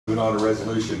Moving on to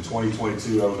resolution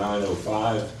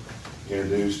 2022-0905,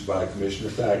 introduced by Commissioner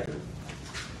Thacker.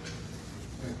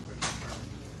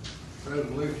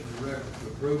 Resolution in reference to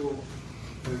approval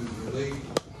to release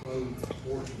closed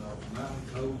portion of Mountain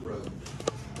Cove Road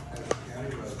as a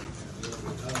county road and will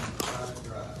become a private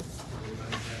drive to be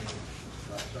maintained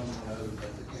by someone other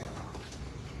than the county.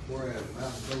 Whereas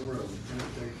Mountain Cove Road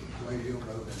intersects with Slade Hill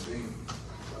Road and being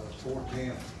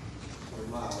 4/10 per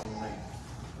mile in length,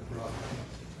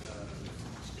 approximately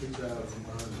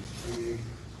 2,188.47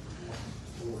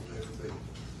 feet,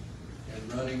 and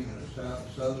running in a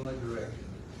southerly direction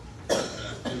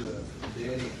to the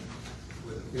dead end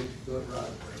with a 50-foot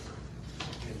right of way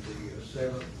in the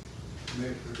 7th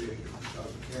Commissioner District of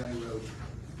the county road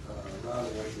right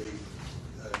of way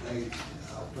dated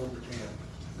October 10,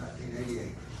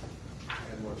 1988,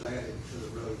 and was added to the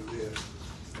road list.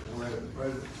 Whereas the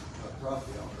present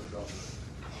property owners of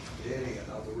the dead end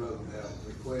of the road have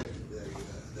requested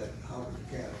that Rogersville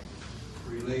County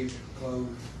release and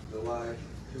close the last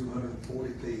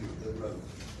 240 feet of the road.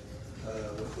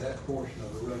 With that portion of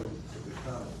the road to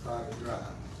become a private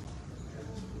drive. And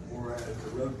whereas the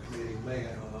road committee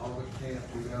met on August 10,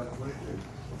 2022,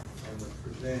 and was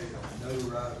presented on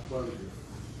notarized closure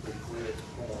request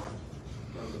form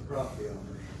from the property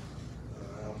owners,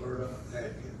 Alberta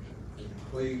Atkins, and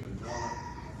Cleve and Donna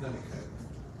Honeycutt.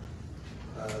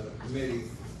 The committee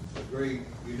agreed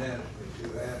unanimously to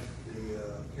ask the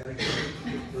county commission to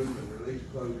approve and release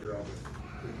closure of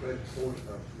the requested portion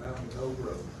of Mountain Cove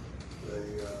Road. The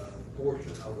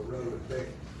portion of the road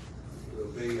affected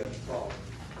will be as follows.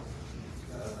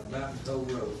 Mountain Cove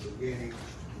Road, beginning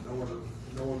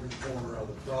northern corner of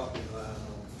the property line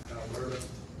on Alberta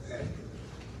Atkins,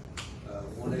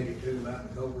 182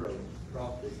 Mountain Cove Road,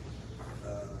 property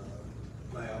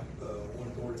map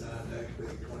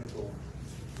 149-B24,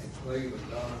 and Cleve and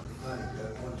Donna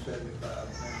Honeycutt, 175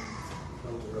 Mountain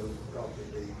Cove Road, property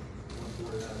D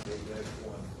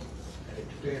 149-B-1. And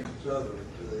extends southerly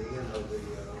to the end of the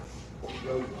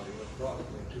roadway,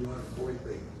 approximately 240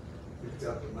 feet. It's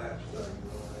got the maps thing.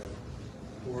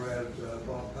 Whereas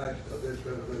upon passage of this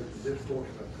resolution, this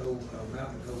portion of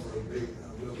Mountain Cove Road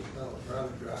will become a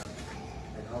private drive,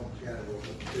 and Rogersville County will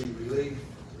be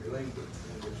relinquished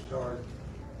and discharged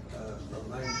from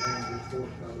maintaining this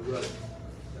portion of the road.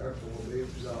 Therefore, will be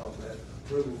resolved that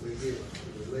approval be given to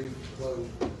release and close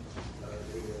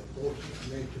the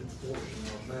mentioned portion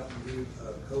of Mountain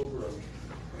Cove Road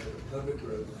as a public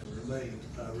road and remain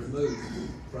removed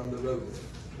from the road list.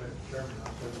 Mr. Chairman, I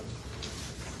second.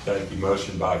 Thank you.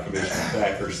 Motion by Commissioner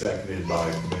Thacker, seconded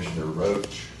by Commissioner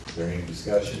Roach. Is there any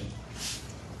discussion?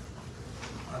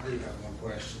 I do have one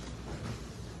question.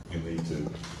 You need to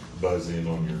buzz in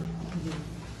on your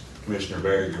Commissioner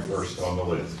Barrett. You're first on the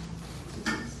list.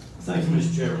 Thank you,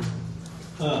 Mr. Chairman.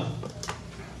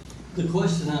 The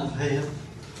question I've had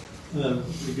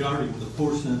regarding the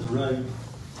portion of the road,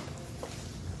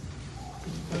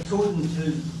 according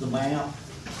to the map,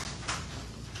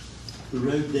 the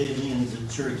road dead ends at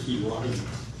Cherokee Lake.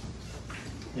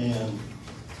 And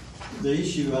the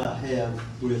issue I have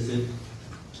with it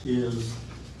is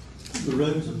the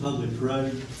road's a public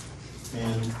road,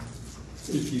 and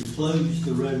if you close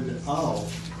the road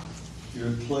off,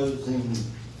 you're closing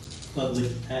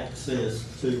public access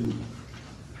to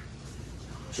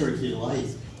Cherokee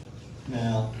Lake.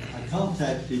 Now, I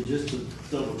contacted, just to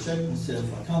double check myself,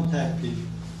 I contacted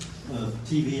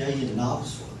TVA in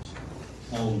Knoxville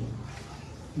on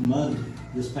Monday,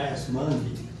 this past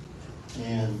Monday,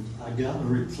 and I got a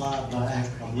reply back,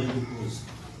 I believe it was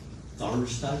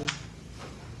Thursday.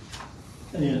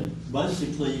 And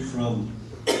basically from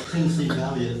Tennessee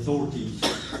Valley Authority's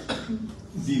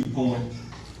viewpoint,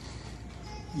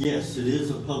 yes, it is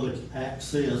a public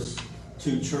access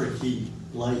to Cherokee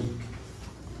Lake.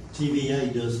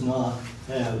 TVA does not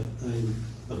have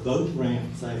a boat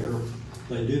ramp there.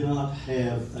 They do not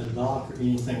have a dock or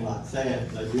anything like that.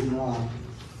 They do not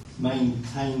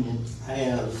maintain it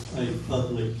as a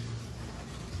public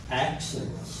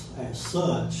access as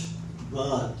such,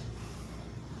 but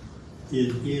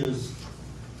it is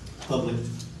public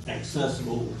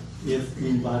accessible if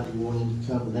anybody wanted to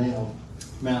come down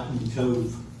Mountain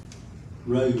Cove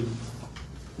Road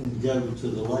and go to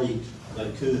the lake,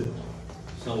 they could.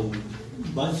 So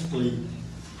basically,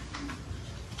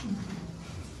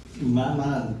 in my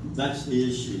mind, that's the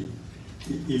issue.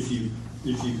 If you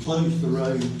close the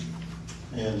road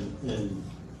and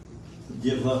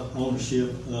give up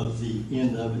ownership of the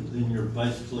end of it, then you're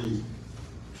basically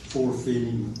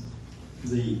forfeiting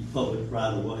the public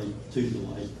right of way to the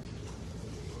lake.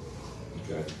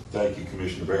 Okay. Thank you,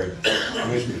 Commissioner Barrett.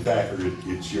 Commissioner Thacker,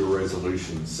 it's your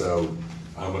resolution, so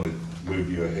I'm gonna move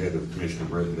you ahead of Commissioner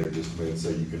Britton there just a minute so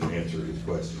you can answer his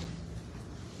question.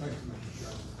 Thank you,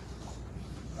 Mr.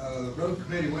 Chairman. The road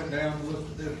committee went down and looked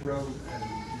at this road, and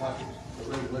like the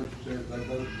resolution says, they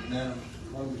voted unanimous to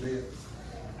close it.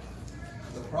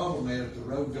 The problem is, the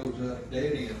road goes up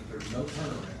dead end, there's no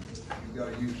turnaround. You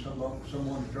gotta use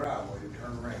someone's driveway to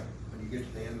turn around when you get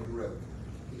to the end of the road.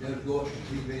 It does go up to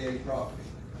TVA property,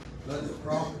 but the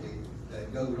property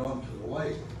that goes onto the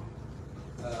lake,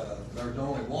 there's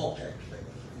only walk access,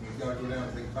 and you've gotta go down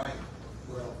a big bank,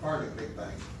 well, fairly big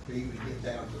bank, to even get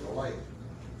down to the lake.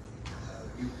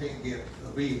 You can't get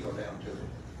a vehicle down to it.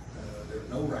 There's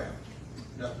no ramp,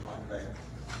 nothing like that.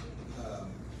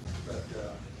 But,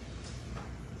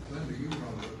 Linda, you were on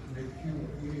the, you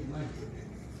didn't make it,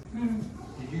 did you?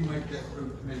 Did you make that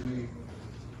road committee meeting?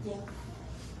 Yeah.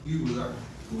 You were there.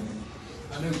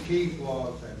 I knew Keith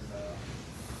was and,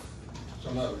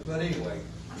 some others, but anyway,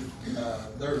 I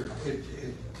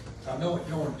know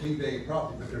it's on TVA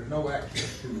property, but there's no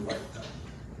access to the lake.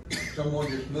 Someone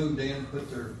just moved in, put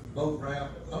their boat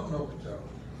ramp, I don't know if it's a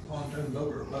pontoon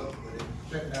boat or a boat, but it's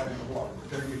sitting out in the water, but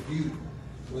they're just using,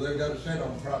 well, they've got to set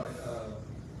on private,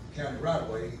 county right of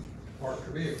way, to park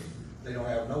their vehicle. They don't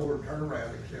have nowhere to turn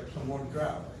around except someone's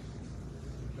driveway.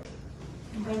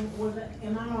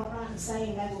 Am I not right in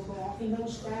saying they were blocking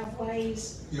those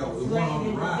driveways? Yeah, the one on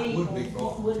the right would be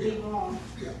blocked. Would be blocked.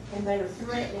 Yeah. And they're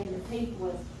threatening the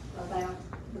people about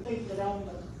the people that own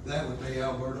That would be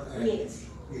Alberta. Yes.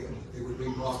 Yeah, it would be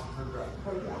blocking her driveway.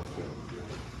 her driveway.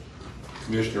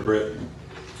 Commissioner Britton?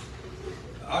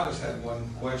 I just had one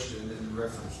question in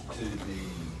reference to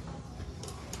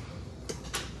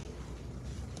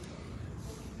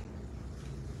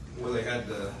where they had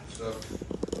the stuff,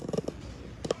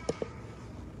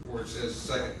 where it says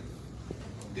second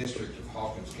district of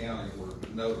Hawkins County were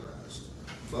notarized.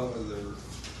 Both of the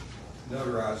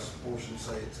notarized portions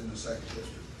say it's in the second district.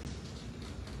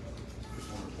 Just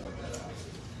wanted to point that out.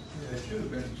 Yeah, it should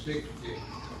have been 60, I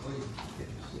believe.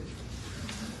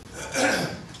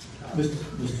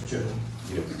 Mr. Chairman,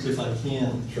 Yes. if I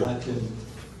can, Sure. I can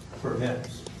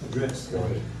perhaps address Go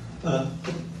that. ahead.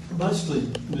 Basically,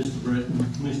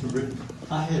 Commissioner Britton,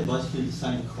 I had basically the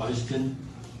same question,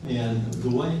 and the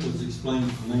way it was explained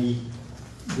to me,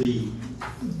 the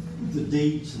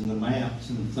deeds and the maps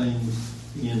and things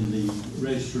in the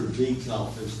Register of Deeds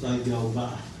office, they go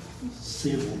by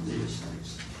civil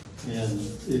districts. And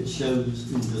it shows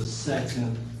in the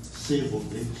second civil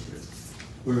district,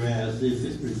 whereas if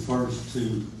it refers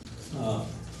to,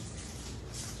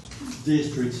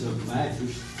 districts of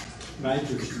magistrates,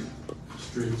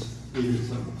 it is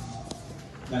a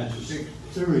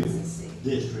magisterial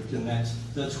district, and that's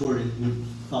where it would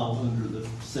fall under the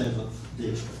seventh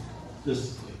district.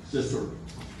 Just for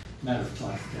matter of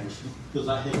clarification, because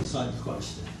I had the same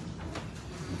question.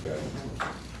 Okay.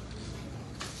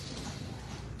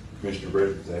 Commissioner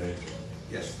Britton, is that it?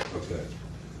 Yes. Okay.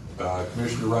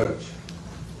 Commissioner Roach?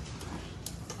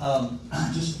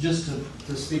 Just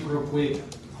to speak real quick,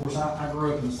 of course, I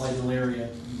grew up in the Sladeville area,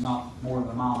 not more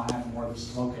than a mile and a half from where this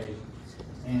is located.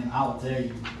 And I will tell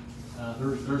you,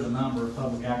 there's a number of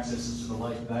public accesses to the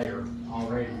lake there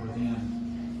already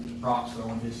within Rogersville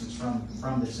and distance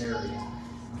from this area.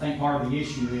 I think part of the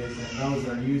issue is that those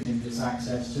that are using this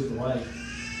access to the lake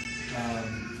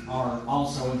are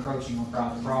also encroaching on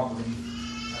private property,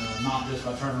 not just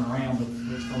by turning around, but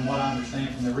from what I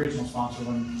understand from the original sponsor,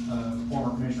 when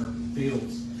former Commissioner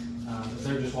Fields, that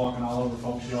they're just walking all over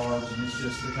folks' yards, and it's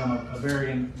just become a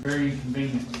very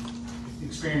inconvenient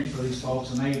experience for these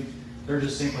folks, and they're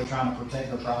just simply trying to protect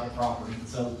their private property.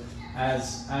 So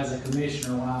as a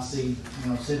commissioner, when I see,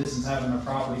 citizens having their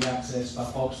property accessed by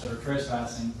folks that are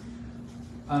trespassing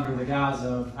under the guise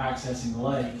of accessing the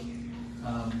lake,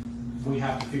 we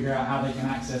have to figure out how they can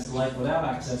access the lake without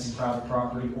accessing private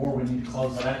property, or we need to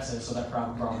close that access so that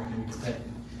private property can be protected.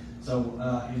 So,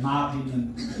 in my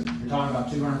opinion, you're talking about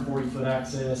 240-foot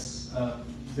access,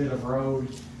 bit of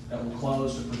road that will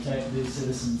close to protect the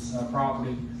citizens'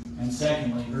 property. And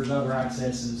secondly, there's other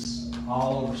accesses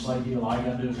all over Slade Hill. All you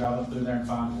gotta do is drive up through there and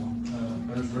find one.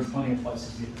 There's plenty of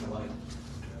places to get to the lake.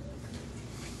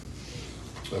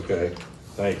 Okay.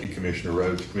 Thank you, Commissioner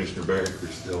Rhodes. Commissioner Barrick,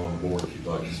 you're still on board if you'd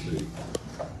like to speak.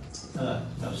 No,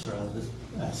 sir, I was just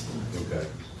asking. Okay.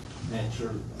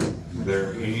 Answer. Are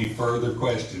there any further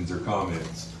questions or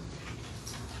comments?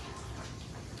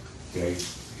 Okay,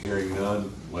 hearing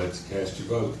none, let's cast your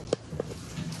vote.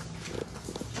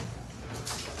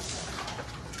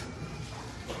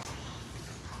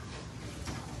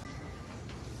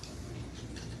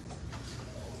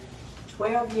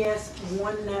 Yes,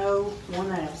 1 no,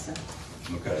 1 absent.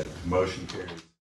 Okay, motion carries.